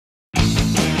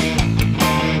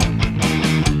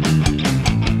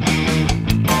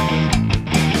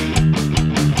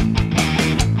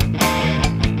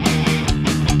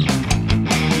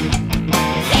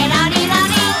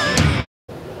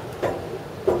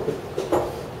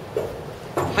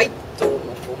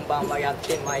はやっ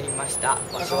てまいりました。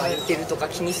場所は似てるとか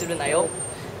気にするなよ。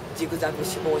ジグザグ首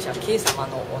謀者 K 様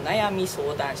のお悩み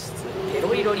相談室テ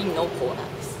ロリロリンのコーナ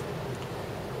ーです。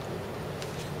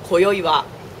今宵は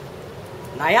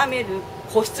悩める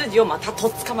子羊をまたと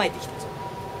っ捕まえてきたぞ。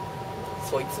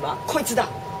そいつはこいつだ。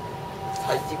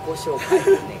はい、自己紹介お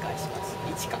願いします。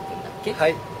いちかくんだっけ。は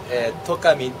い、ト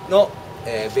カミの、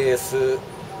ベース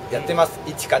やってます、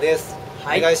いちかです。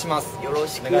はい、お願いします。よろ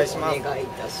しくお願いいたし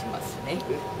ますね。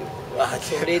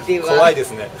それでは怖いで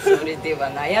すね。それでは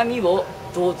悩みを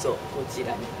どうぞこち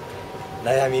らに。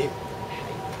悩み、い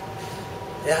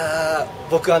や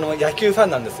僕野球ファ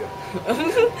ンなんですよ。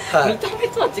はい、見た目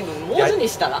とは違う。モードに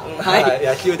したら、はい、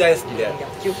野球大好きで、野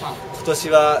球ファン。今年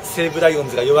は西武ライオン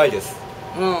ズが弱いです。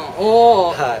お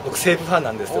お、はい、僕西武ファン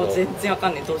なんですけど。全然わか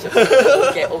んない。どうしよう。オ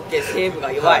ッケー、西武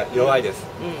が弱い。弱いです。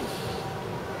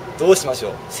どうしましょ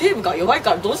う。西武が弱い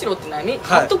からどうしろって悩み、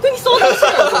監督に相談しろ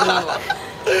よ、そんなのは。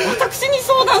私に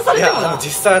相談されてもな。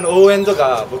実際応援と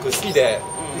か僕好きで、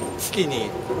月に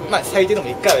最低でも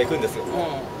1回は行くんですよ。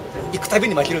行くたび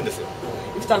に負けるんですよ。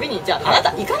行くたびに。じゃああな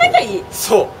た行かなきゃいい。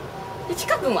そう。ち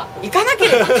かくんは行かなけ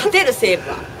れば勝てる西武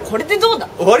はこれでどうだ。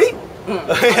終わり。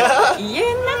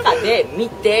家の中で見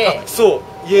て、そ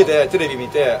う、家でテレビ見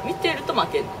てると負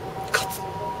ける。勝つ。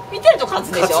見てると勝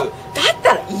つでしょ。だっ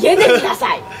たら家で見な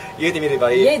さい。家で見れ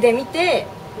ばいい。家で見て。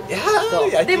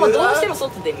いやでもどうしても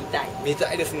外で見たい。見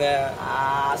たいですね。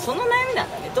ああ、その悩みな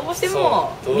んだね。どうして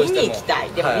も見に行きた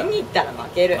い。でも見に行ったら負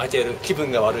ける。気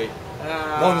分が悪い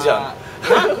もんじゃん。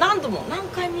何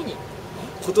回見に。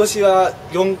今年は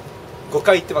5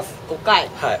回行ってます。5回。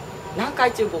はい。何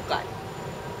回中5回。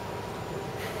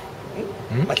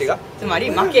負けが。つまり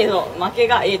負け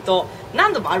が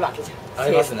何度もあるわけじゃん。あ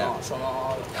りますね。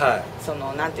そ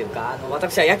のなんていうか、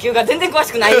私は野球が全然詳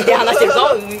しくないって話してるぞ。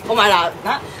お前ら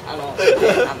何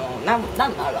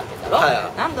度もあるわけだ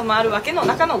ろ。何度もあるわけの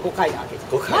中の5回なわけじゃ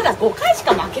ん。まだ5回し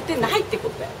か負けてないってこ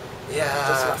とだよ。いや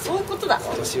ー、そういうことだろ。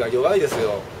今年は弱いです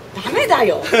よ。ダメだ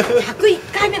よ。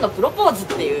101回目のプロポーズっ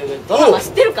ていうドラマ知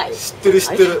ってるかい。知ってる。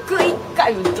101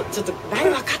回ちょっと何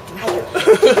分かってな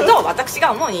いけど、きっと私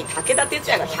が思うに武田鉄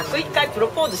矢が101回プロ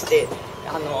ポーズして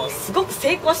すごく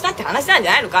成功したって話なんじ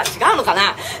ゃないのか。違うのか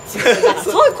な。だから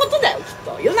そういうことだよ。き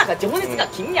っと世の中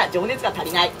君には情熱が足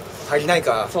りない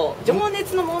か。そう情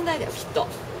熱の問題だよきっと。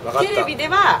テレビで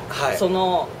は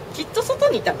きっと外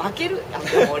にいたら負ける。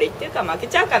でも俺言ってるから負け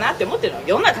ちゃうかなって思ってるの。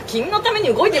世の中君のため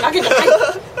に動いてるわけじゃな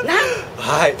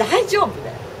い。大丈夫だ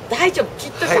よ。大丈夫。き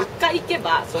っと100回行け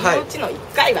ばそのうちの1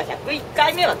回は101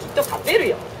回目はきっと勝てる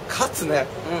よ。勝つね。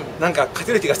なんか勝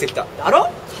てる気がしてきた。だろ。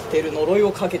勝てる呪い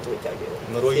をかけといてあげる。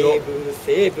呪いを。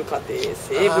西武勝て、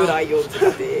西武ライオンズ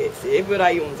勝て、西武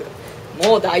ライオンズ勝て。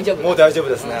もう大丈夫。もう大丈夫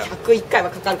ですね。101回は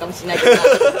かかるかもしれないけど、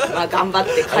頑張っ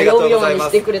て通うように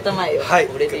してくれたまえよ。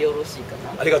これでよろしいか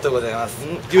な。ありがとうございます。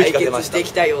解決して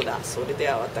きたようだ。それで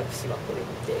は私はこ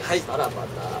れにてさらばだ。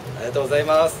ありがとうござい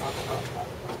ます。